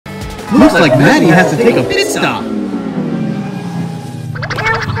Looks like Maddie has to take a pit stop.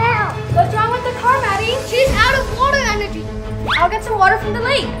 What's wrong with the car, Maddie? She's out of water energy. I'll get some water from the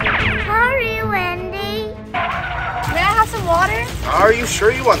lake. Hurry, Wendy. May I have some water? Are you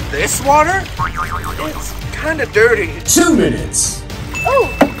sure you want this water? It's kind of dirty. 2 minutes. Oh!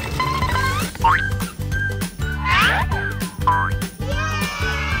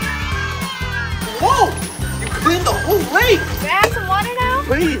 Whoa! You cleaned the whole lake! May I have some water now?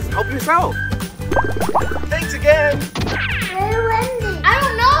 Please, help yourself. Thanks again. Where's Wendy? I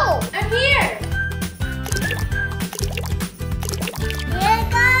don't know. I'm here. Here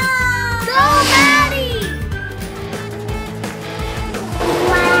goes. Go, Maddie!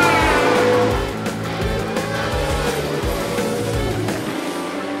 Wow.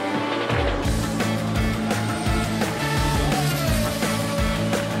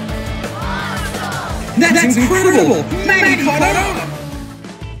 That's incredible. Maddie caught up.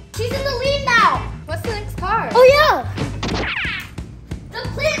 She's in the lead now. What's the next car? Oh yeah. The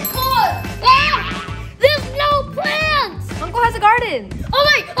plant car. Ah! There's no plants. Uncle has a garden. Oh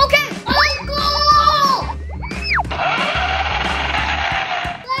wait. Okay. Uncle.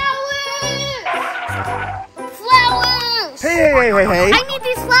 Flowers. Flowers. Hey. I need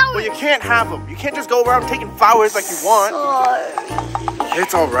these flowers. Well, you can't have them. You can't just go around taking flowers like you want.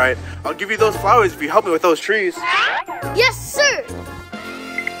 It's all right. I'll give you those flowers if you help me with those trees. Yes, sir.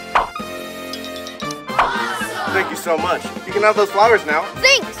 Thank you so much. You can have those flowers now.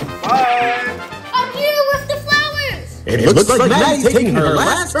 Thanks. Bye. I'm here with the flowers. It looks like Maddie's taking her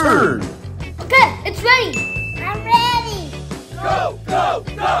last turn. Okay, it's ready. I'm ready. Go. Let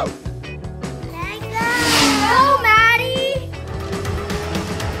go. Go, Maddie.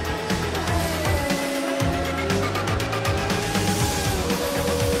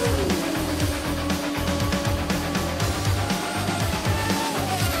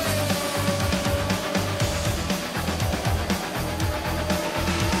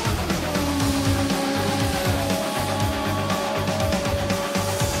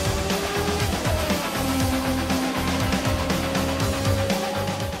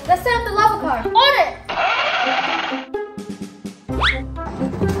 Let's set up the lava car. On it!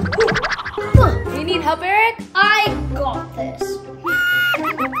 Do you need help, Eric? I got this.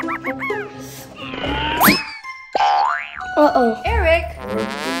 Uh-oh. Eric?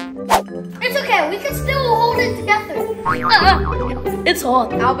 It's okay, we can still hold it together. It's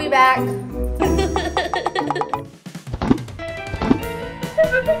hot. I'll be back.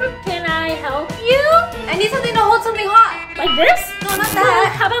 Can I help you? I need something to hold something hot. Like this? No, not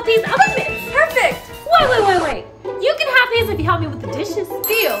that. How about these other bits? Perfect. Wait. You can have these if you help me with the dishes.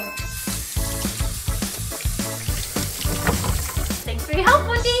 Deal. Thanks for your help,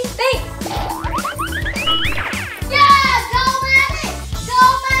 Wendy. Thanks. Yeah, go Maddie. Go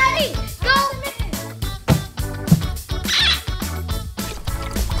Maddie. Go Maddie.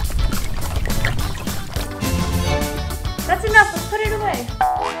 That's enough. Let's put it away.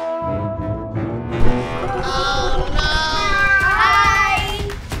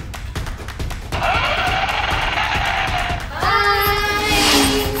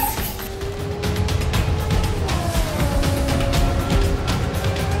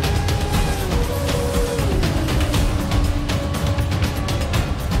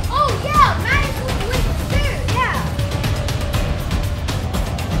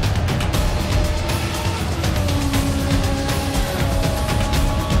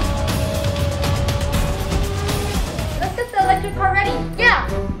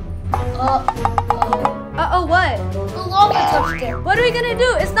 Uh-oh, what? The lava touched it. What are we gonna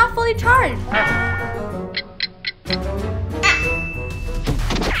do? It's not fully charged.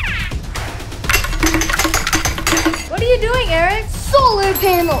 What are you doing, Eric? Solar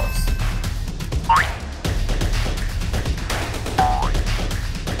panels.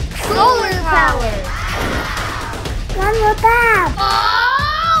 Solar power. One more bab.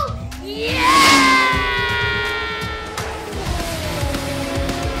 Oh, yeah!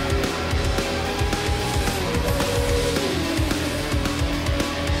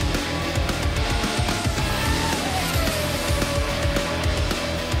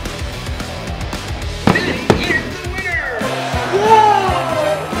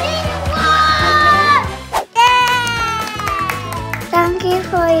 Thank you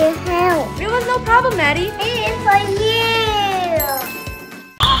for your help. It was no problem, Maddie. It is for you.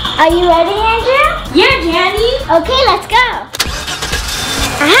 Are you ready, Andrew? Yeah, Jenny. Okay, let's go.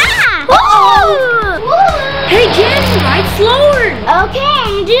 Aha! Woo! Hey, Jenny, ride slower. Okay,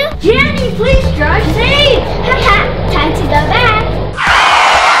 Andrew. Jenny, please drive safe. Haha, time to go back.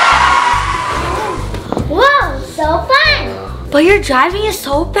 Whoa, so fun. But your driving is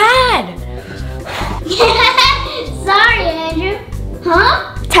so bad. Sorry, Andrew.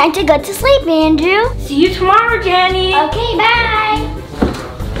 Huh? Time to go to sleep, Andrew. See you tomorrow, Jenny. Okay, bye.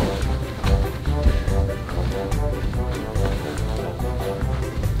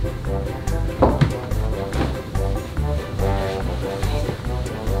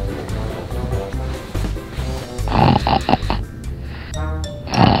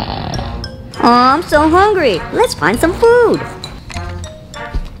 Oh, I'm so hungry. Let's find some food.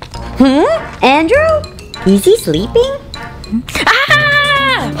 Andrew? Is he sleeping?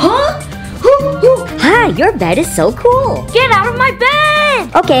 Ah! Huh? Hi, your bed is so cool. Get out of my bed!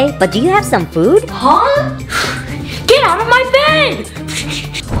 Okay, but do you have some food? Huh? Get out of my bed!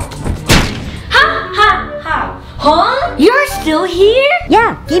 Ha ha ha! Huh? You're still here?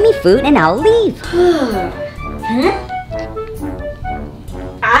 Yeah, give me food and I'll leave.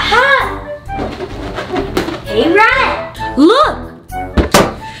 Aha! Hey, rat! Look!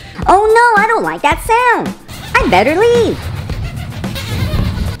 Oh no, I don't like that sound. I better leave.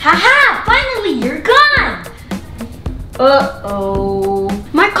 Haha! Finally, you're gone! Uh-oh.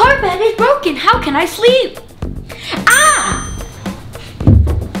 My car bed is broken. How can I sleep? Ah!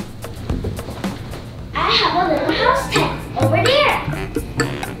 I have a little house tent over there.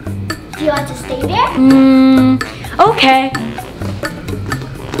 Do you want to stay there? Okay.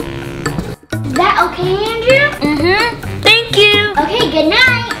 Is that okay, Andrew? Thank you. Okay, good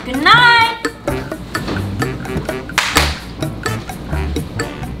night. Good night.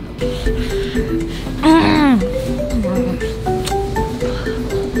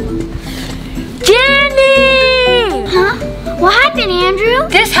 Jenny! Huh? What happened, Andrew?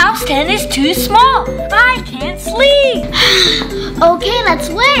 This house tent is too small. I can't sleep. Okay, let's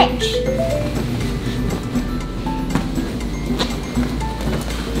switch.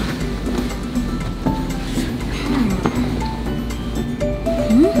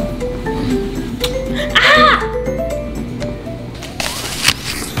 Ah!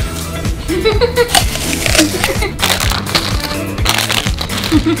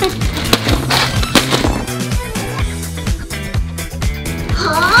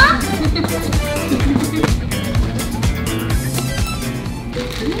 Huh?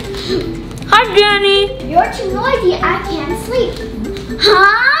 Hi, Jenny. You're too noisy. I can't sleep.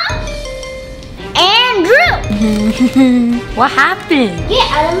 Huh? Andrew! What happened?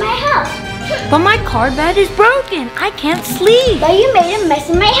 Get out of my house. But my car bed is broken. I can't sleep. But you made a mess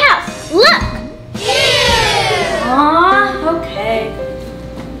in my house. Look! Okay.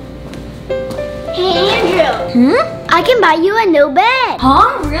 Hey, Andrew. I can buy you a new bed.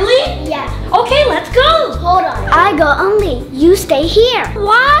 Huh? Really? Yeah. Okay, let's go. Hold on. I go only. You stay here.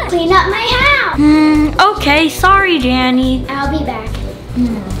 What? Clean up my house. Okay, sorry, Danny. I'll be back.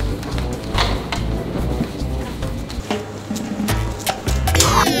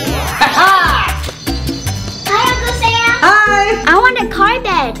 Hi, Uncle Sam. Hi! I want a car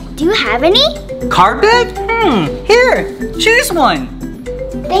bed. Do you have any? Car bed? Here, choose one.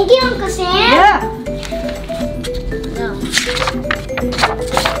 Thank you, Uncle Sam. Yeah.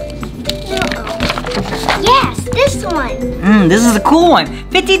 Yes, this one. This is a cool one.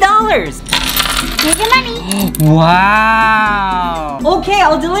 $50. Here's your money. Wow. Okay,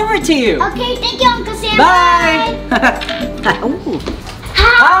 I'll deliver it to you. Okay, thank you, Uncle Sam. Bye. Ooh.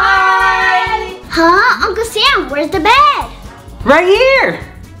 Hi. Huh? Uncle Sam, where's the bed? Right here.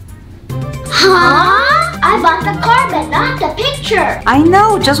 Huh? I bought the car bed, not the picture. I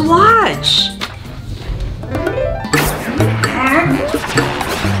know, just watch.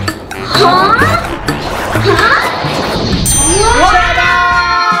 Huh? Huh? Wow!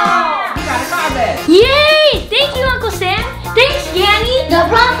 You got a car bed. Yay! Thank you, Uncle Sam. Thanks, Danny. No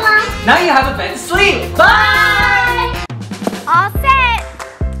problem. Now you have a bed to sleep. Bye. All set.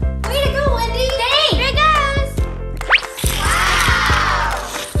 Way to go, Wendy. Thanks. Here it goes.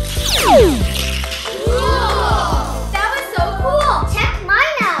 That was so cool. Check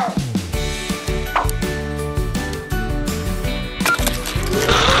mine out.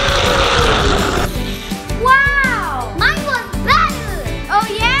 Wow! Mine was better. Oh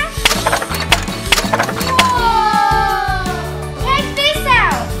yeah? Whoa! Check this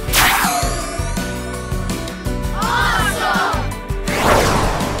out. Awesome!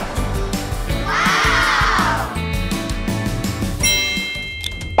 Wow!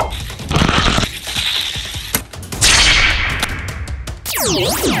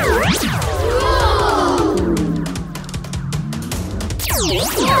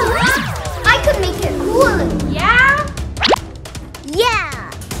 I could make it cooler. Yeah? Yeah.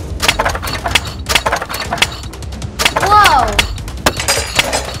 Whoa.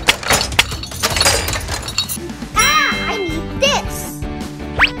 I need this.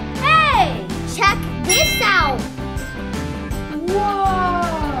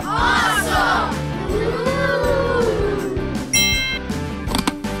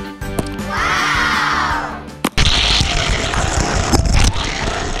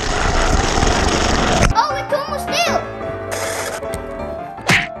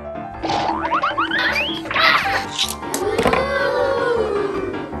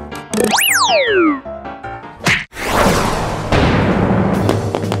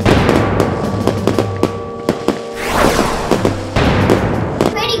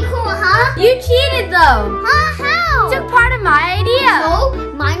 though. How? Took part of my idea.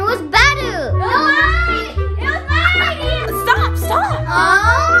 No, mine was better. It was my idea.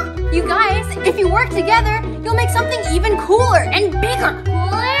 Stop! You guys, if you work together, you'll make something even cooler and bigger.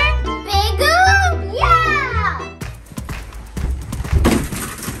 Cooler? Bigger? Yeah!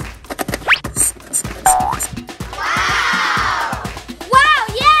 Wow,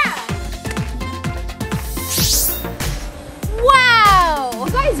 yeah. Wow!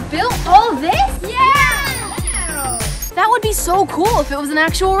 You guys built all this? Yeah. That would be so cool if it was an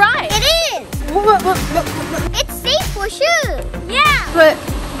actual ride. It is! It's safe for sure. Yeah. But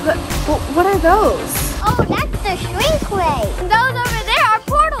what are those? Oh, that's the shrink ray. Those over there are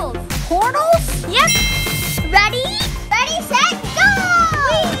portals. Portals? Yep. Ready? Ready, set, go!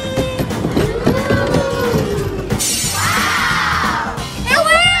 Wow. It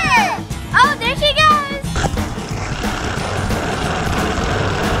worked. Oh, there she goes.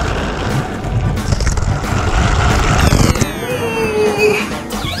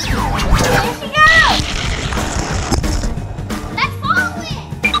 There she goes. Let's follow it.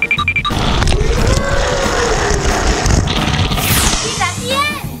 She's at the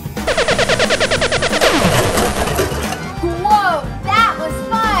end. Whoa, that was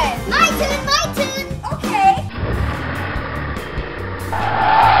fun. My turn, my turn. Okay.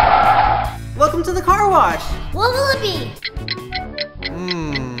 Welcome to the car wash. What will it be?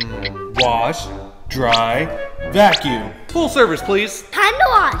 Wash, dry, vacuum. Full service, please. Time to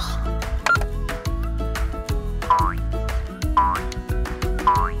wash.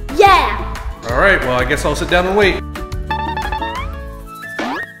 Yeah. All right, well, I guess I'll sit down and wait.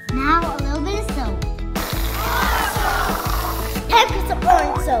 Now a little bit of soap. Time for some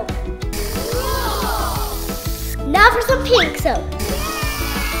orange soap. Now for some pink soap.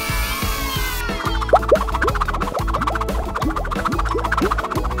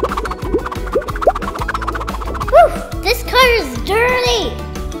 Whew, this car is dirty.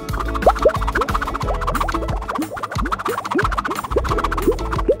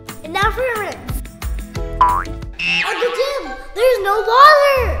 And now for a rinse. Uncle Jim, there's no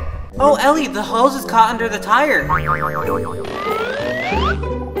water. Oh, Ellie, the hose is caught under the tire.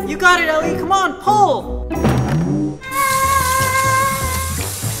 You got it, Ellie. Come on, pull.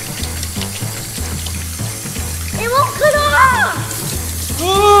 It won't cut off.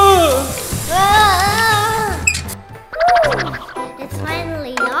 It's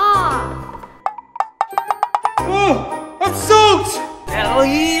finally off. Oh, I'm soaked!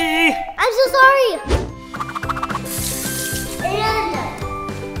 Ellie! I'm so sorry.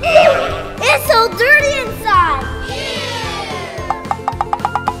 And it's so dirty inside.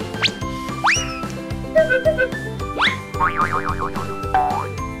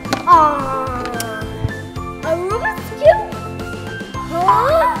 A Rubik's Cube?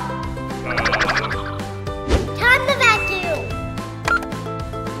 Huh? Time to vacuum.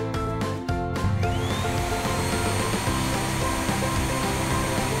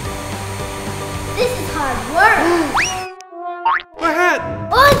 This is hard work. My hat!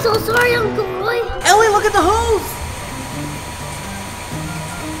 Oh, I'm so sorry, Uncle Roy. Ellie, look at the hose!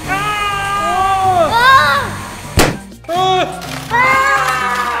 Ah! Ah!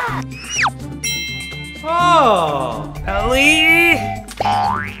 Oh, Ellie!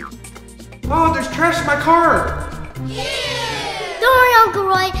 oh, there's trash in my car. Don't worry, Uncle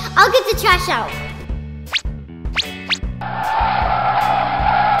Roy. I'll get the trash out.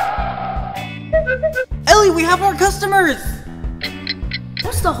 Ellie, we have more customers!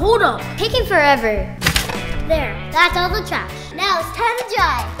 What's the holdup? Taking forever. There, that's all the trash. Now it's time to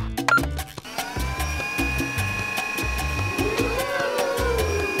dry.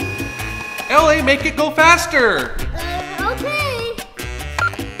 LA, make it go faster. Okay.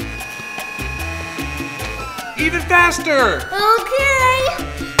 Even faster. Okay.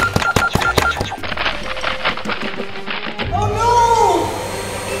 Oh no!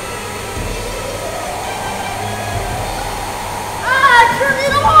 Ah, turn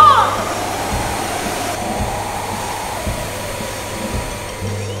it off.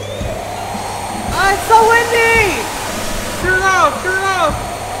 Ah, it's so windy! Turn it off, turn it off.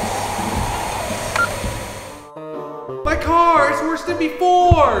 My car is worse than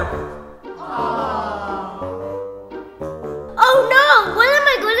before. Oh no, what am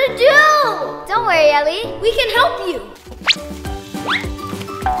I gonna do? Don't worry, Ellie. We can help you.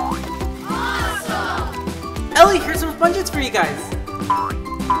 Ellie, here's some sponges for you guys.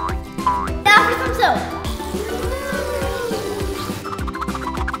 Now for some soap.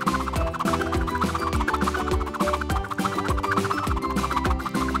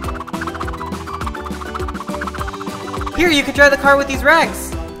 Here, you can dry the car with these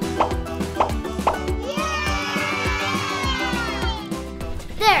rags.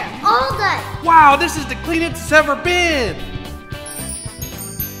 all done. Wow, this is the cleanest it's ever been.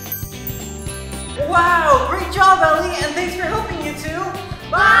 Wow, great job, Ellie, and thanks for helping you two.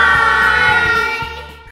 Bye!